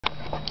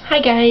Hi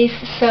guys,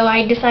 so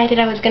I decided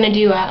I was going to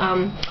do a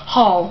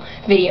haul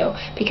video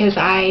because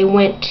I've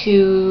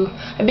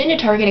been to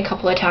Target a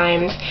couple of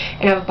times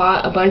and I've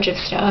bought a bunch of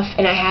stuff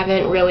and I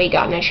haven't really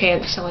gotten a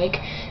chance to like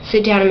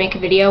sit down and make a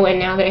video, and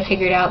now that I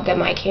figured out that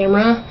my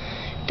camera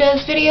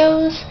does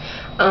videos,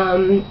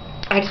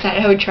 I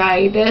decided I would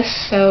try this.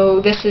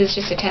 So this is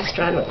just a test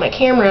run with my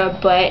camera,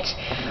 but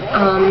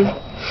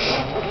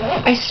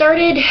I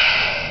started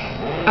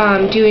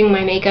doing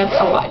my makeup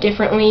a lot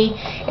differently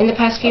in the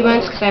past few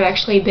months because I've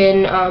actually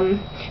been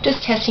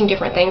just testing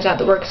different things out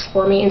that works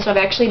for me, and so I've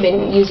actually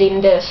been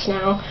using this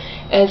now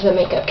as a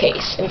makeup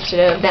case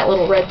instead of that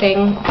little red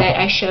thing that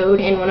I showed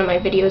in one of my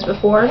videos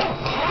before.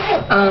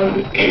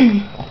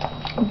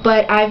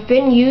 But I've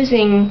been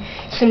using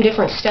some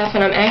different stuff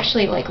and I'm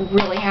actually like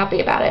really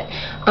happy about it.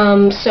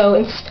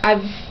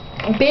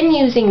 I've been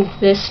using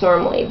this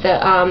normally, the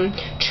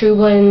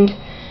TruBlend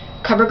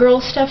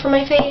CoverGirl stuff for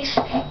my face,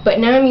 but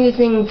now I'm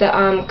using the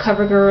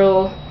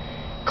CoverGirl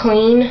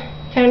Clean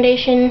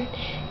foundation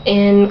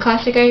in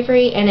Classic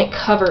Ivory, and it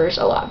covers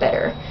a lot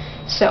better.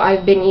 So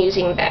I've been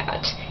using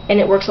that, and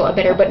it works a lot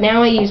better. But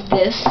now I use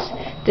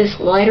this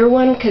lighter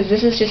one because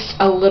this is just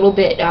a little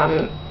bit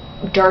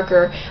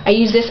darker. I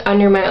use this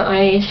under my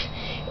eyes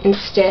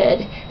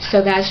instead,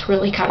 so that's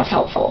really kind of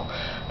helpful.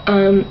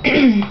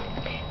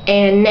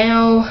 And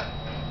now,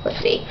 let's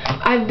see.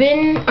 I've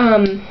been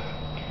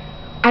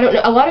I don't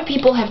know, a lot of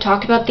people have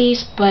talked about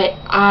these, but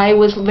I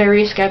was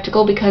very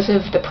skeptical because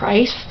of the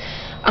price.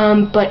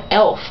 But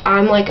e.l.f.,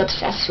 I'm like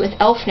obsessed with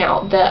e.l.f.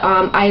 now, the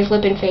Eyes,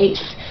 Lip, and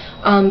Face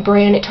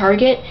brand at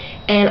Target,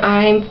 and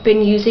I've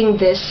been using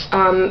this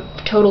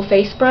Total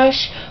Face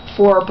brush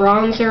for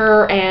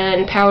bronzer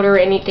and powder,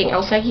 anything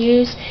else I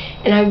use,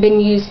 and I've been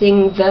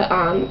using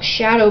the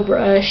shadow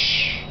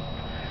brush.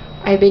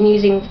 I've been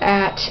using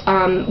that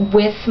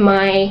with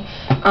my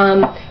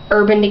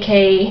Urban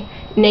Decay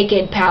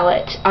Naked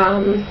palette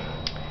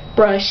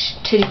brush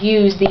to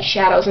use these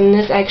shadows, and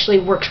this actually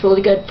works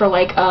really good for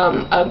like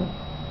a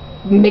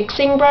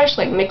mixing brush,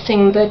 like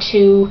mixing the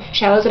two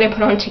shadows that I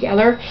put on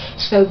together.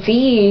 So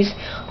these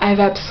I've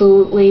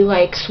absolutely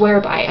like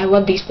swear by. I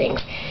love these things.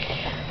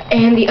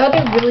 And the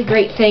other really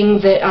great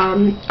thing that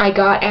I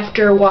got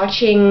after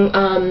watching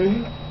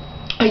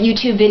a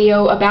YouTube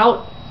video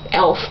about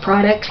e.l.f.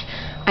 products,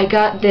 I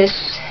got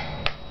this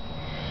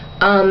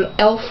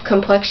e.l.f.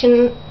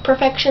 Complexion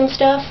Perfection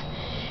stuff,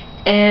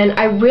 and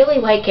I really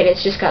like it.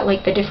 It's just got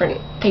like the different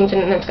things in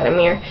it, and it's got a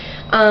mirror.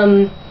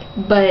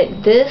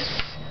 But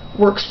this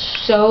works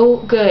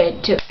so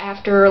good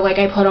after like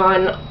I put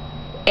on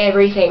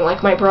everything,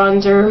 like my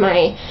bronzer,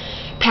 my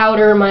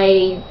powder,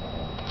 my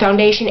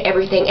foundation,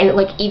 everything, and it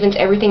like evens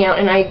everything out.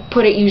 And I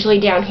put it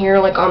usually down here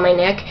like on my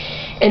neck,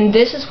 and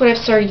this is what I've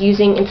started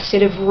using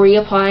instead of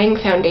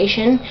reapplying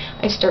foundation.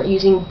 I start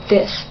using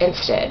this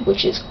instead,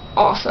 which is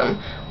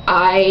awesome.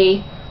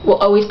 I will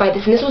always buy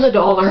this, and this was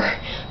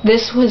 $1.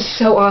 This was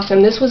so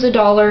awesome. This was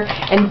 $1,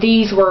 and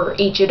these were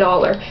each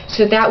 $1,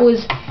 so that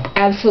was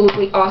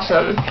absolutely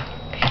awesome.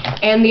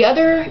 And the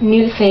other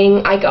new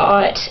thing I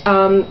got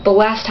the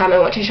last time I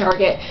went to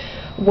Target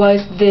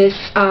was this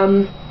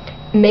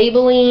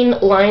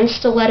Maybelline Line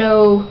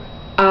Stiletto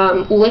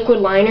liquid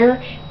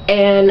liner,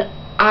 and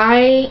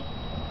I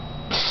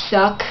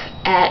suck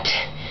at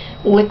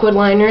liquid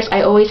liners.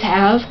 I always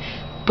have,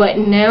 but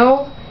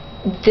now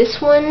this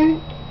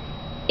one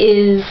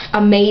is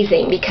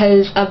amazing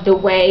because of the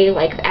way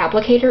like the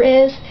applicator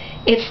is.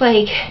 It's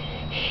like,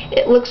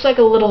 it looks like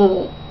a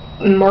little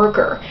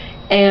marker,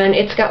 and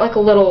it's got like a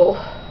little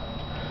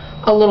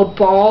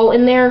ball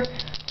in there.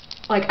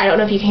 Like, I don't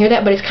know if you can hear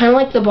that, but it's kind of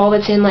like the ball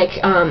that's in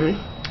like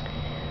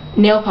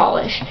nail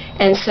polish.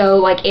 And so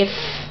like, if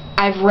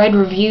I've read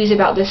reviews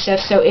about this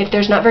stuff, so if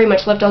there's not very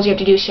much left, all you have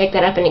to do is shake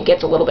that up and it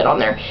gets a little bit on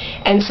there.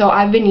 And so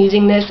I've been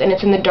using this, and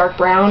it's in the dark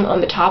brown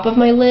on the top of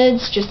my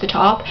lids, just the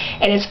top,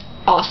 and it's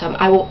awesome.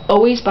 I will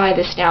always buy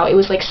this now. It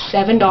was like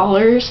 $7,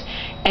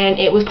 and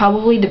it was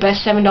probably the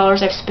best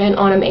 $7 I've spent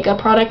on a makeup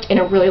product in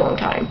a really long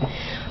time.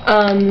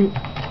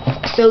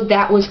 So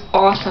that was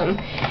awesome.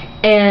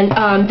 And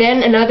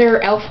then another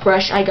e.l.f.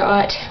 brush I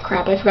got.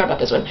 Crap, I forgot about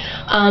this one.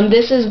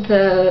 This is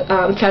the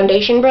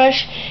foundation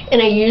brush,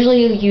 and I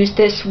usually use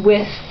this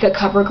with the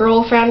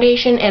CoverGirl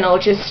foundation, and I'll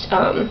just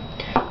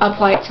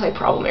apply it to like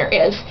problem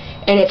areas,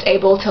 and it's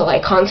able to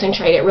like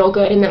concentrate it real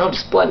good, and then I'll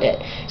just blend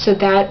it. So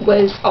that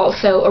was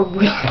also a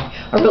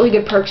really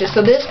good purchase.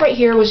 So this right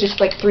here was just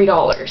like $3.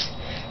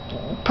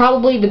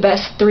 Probably the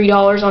best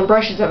 $3 on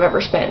brushes I've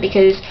ever spent,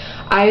 because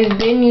I've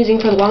been using,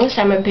 for the longest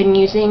time, I've been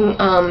using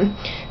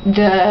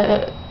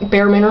the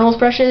Bare Minerals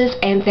brushes,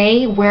 and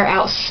they wear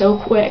out so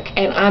quick,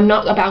 and I'm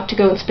not about to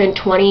go and spend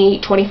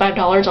 $20,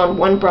 $25 on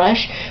one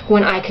brush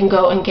when I can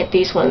go and get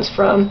these ones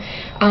from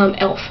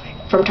e.l.f.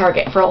 from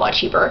Target for a lot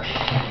cheaper.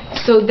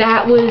 So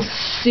that was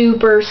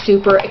super,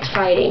 super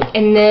exciting.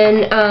 And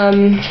then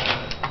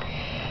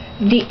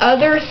the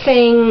other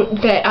thing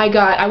that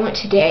I went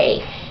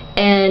today,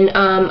 and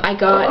I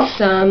got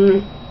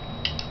some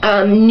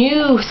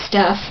new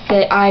stuff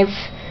that I've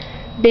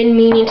been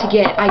meaning to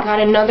get. I got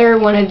another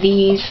one of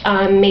these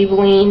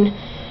Maybelline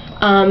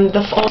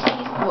the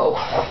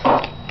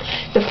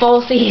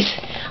Falsies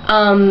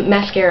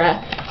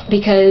mascara,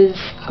 because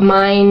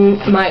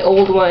my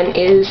old one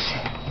is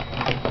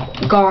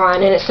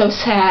gone, and it's so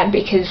sad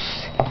because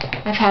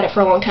I've had it for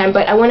a long time.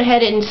 But I went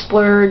ahead and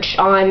splurged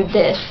on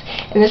this,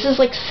 and this is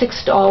like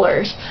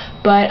 $6,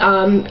 but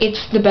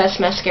it's the best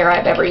mascara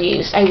I've ever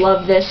used. I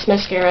love this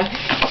mascara,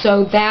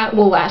 so that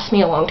will last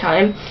me a long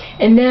time.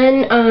 And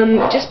then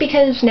just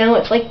because now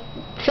it's like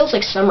feels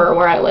like summer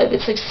where I live,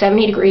 it's like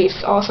 70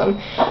 degrees, awesome.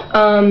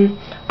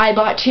 I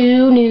bought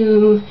 2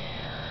 new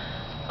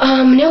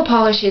nail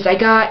polishes. I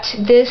got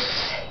this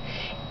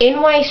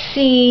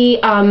NYC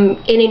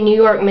in a New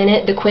York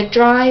Minute, the quick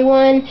dry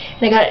one,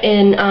 and I got it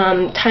in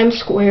Times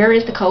Square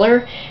is the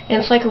color,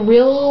 and it's like a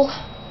real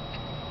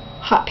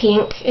hot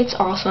pink. It's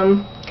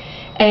awesome,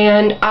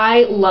 and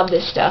I love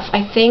this stuff.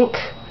 I think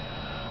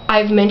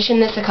I've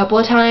mentioned this a couple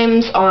of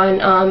times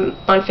on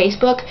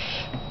Facebook,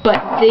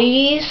 but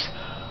these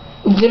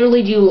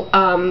literally do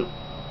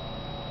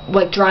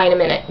like dry in a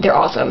minute. They're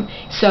awesome.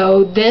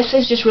 So this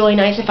is just really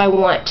nice if I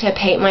want to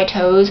paint my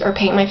toes or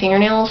paint my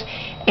fingernails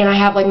and I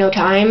have like no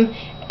time,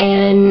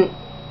 and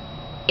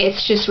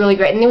it's just really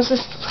great. And it was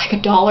just like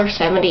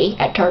 $1.70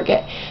 at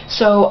Target,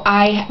 so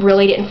I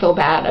really didn't feel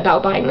bad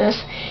about buying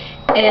this.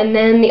 And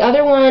then the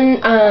other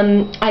one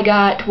I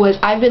got was,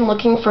 I've been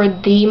looking for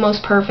the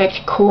most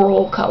perfect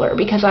coral color,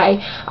 because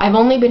I've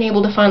only been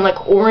able to find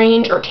like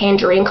orange or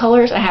tangerine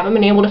colors. I haven't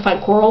been able to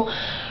find coral,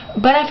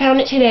 but I found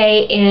it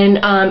today, and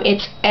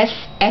it's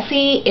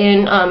Essie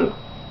in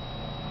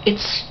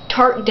it's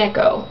Tarte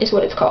Deco is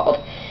what it's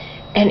called,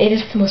 and it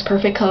is the most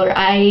perfect color.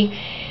 I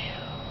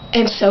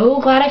am so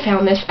glad I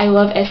found this. I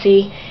love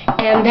Essie,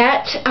 and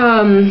that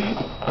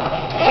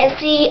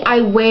Essie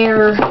I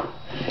wear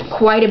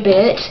quite a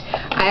bit.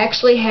 I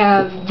actually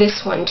have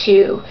this one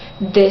too,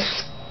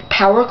 this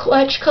Power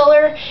Clutch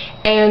color,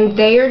 and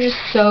they are just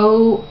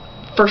so,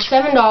 for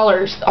 $7,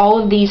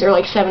 all of these are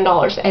like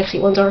 $7, the Essie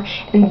ones are,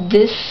 and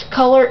this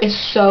color is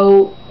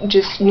so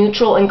just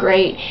neutral and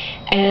great,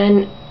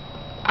 and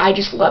I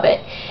just love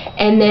it.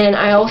 And then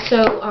I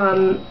also,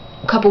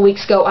 a couple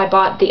weeks ago, I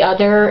bought the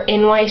other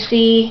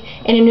NYC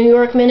in a New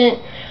York Minute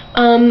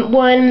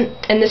one,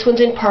 and this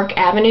one's in Park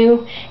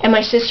Avenue, and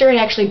my sister had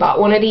actually bought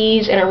one of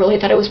these, and I really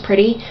thought it was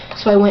pretty,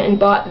 so I went and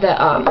bought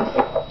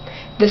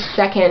the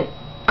second.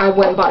 I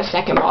went and bought a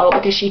second bottle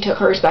because she took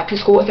hers back to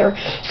school with her.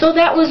 So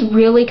that was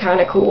really kind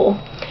of cool.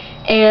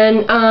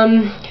 And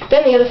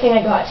then the other thing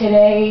I got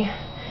today,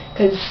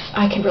 because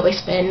I can really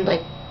spend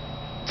like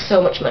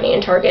so much money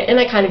in Target, and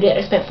I kind of did.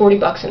 I spent 40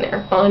 bucks in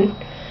there on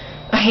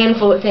a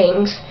handful of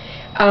things.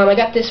 I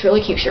got this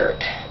really cute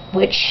shirt,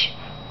 which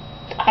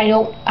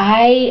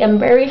I am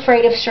very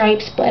afraid of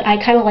stripes, but I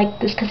kind of like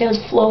this because it was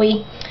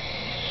flowy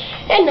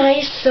and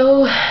nice.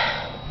 So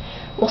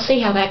we'll see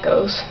how that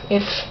goes.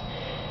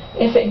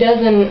 If it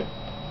doesn't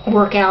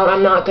work out,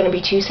 I'm not going to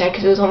be too sad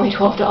because it was only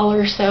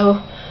 $12, so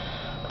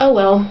oh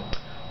well.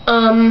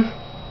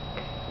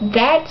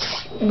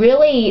 That's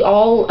really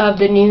all of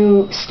the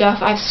new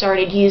stuff I've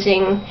started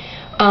using.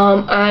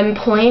 I'm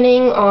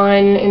planning on,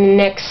 in the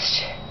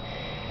next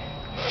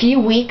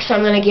few weeks,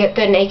 I'm going to get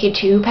the Naked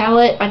 2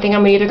 palette. I think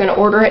I'm either going to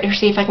order it or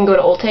see if I can go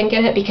to Ulta and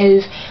get it,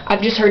 because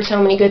I've just heard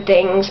so many good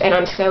things, and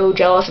I'm so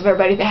jealous of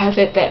everybody that has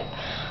it that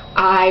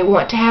I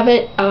want to have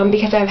it,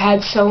 because I've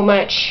had so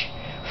much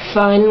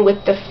fun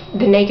with the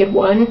Naked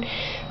 1.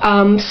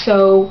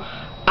 So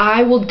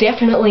I will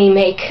definitely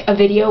make a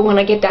video when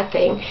I get that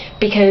thing,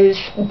 because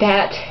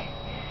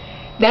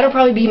that'll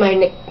probably be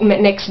my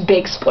next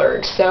big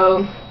splurge.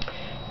 So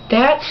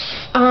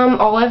that's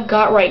all I've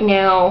got right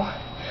now.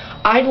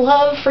 I'd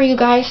love for you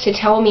guys to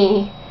tell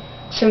me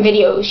some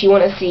videos you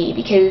want to see,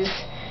 because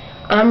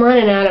I'm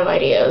running out of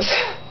ideas.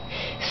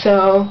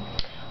 So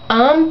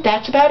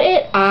that's about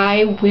it.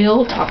 I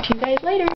will talk to you guys later.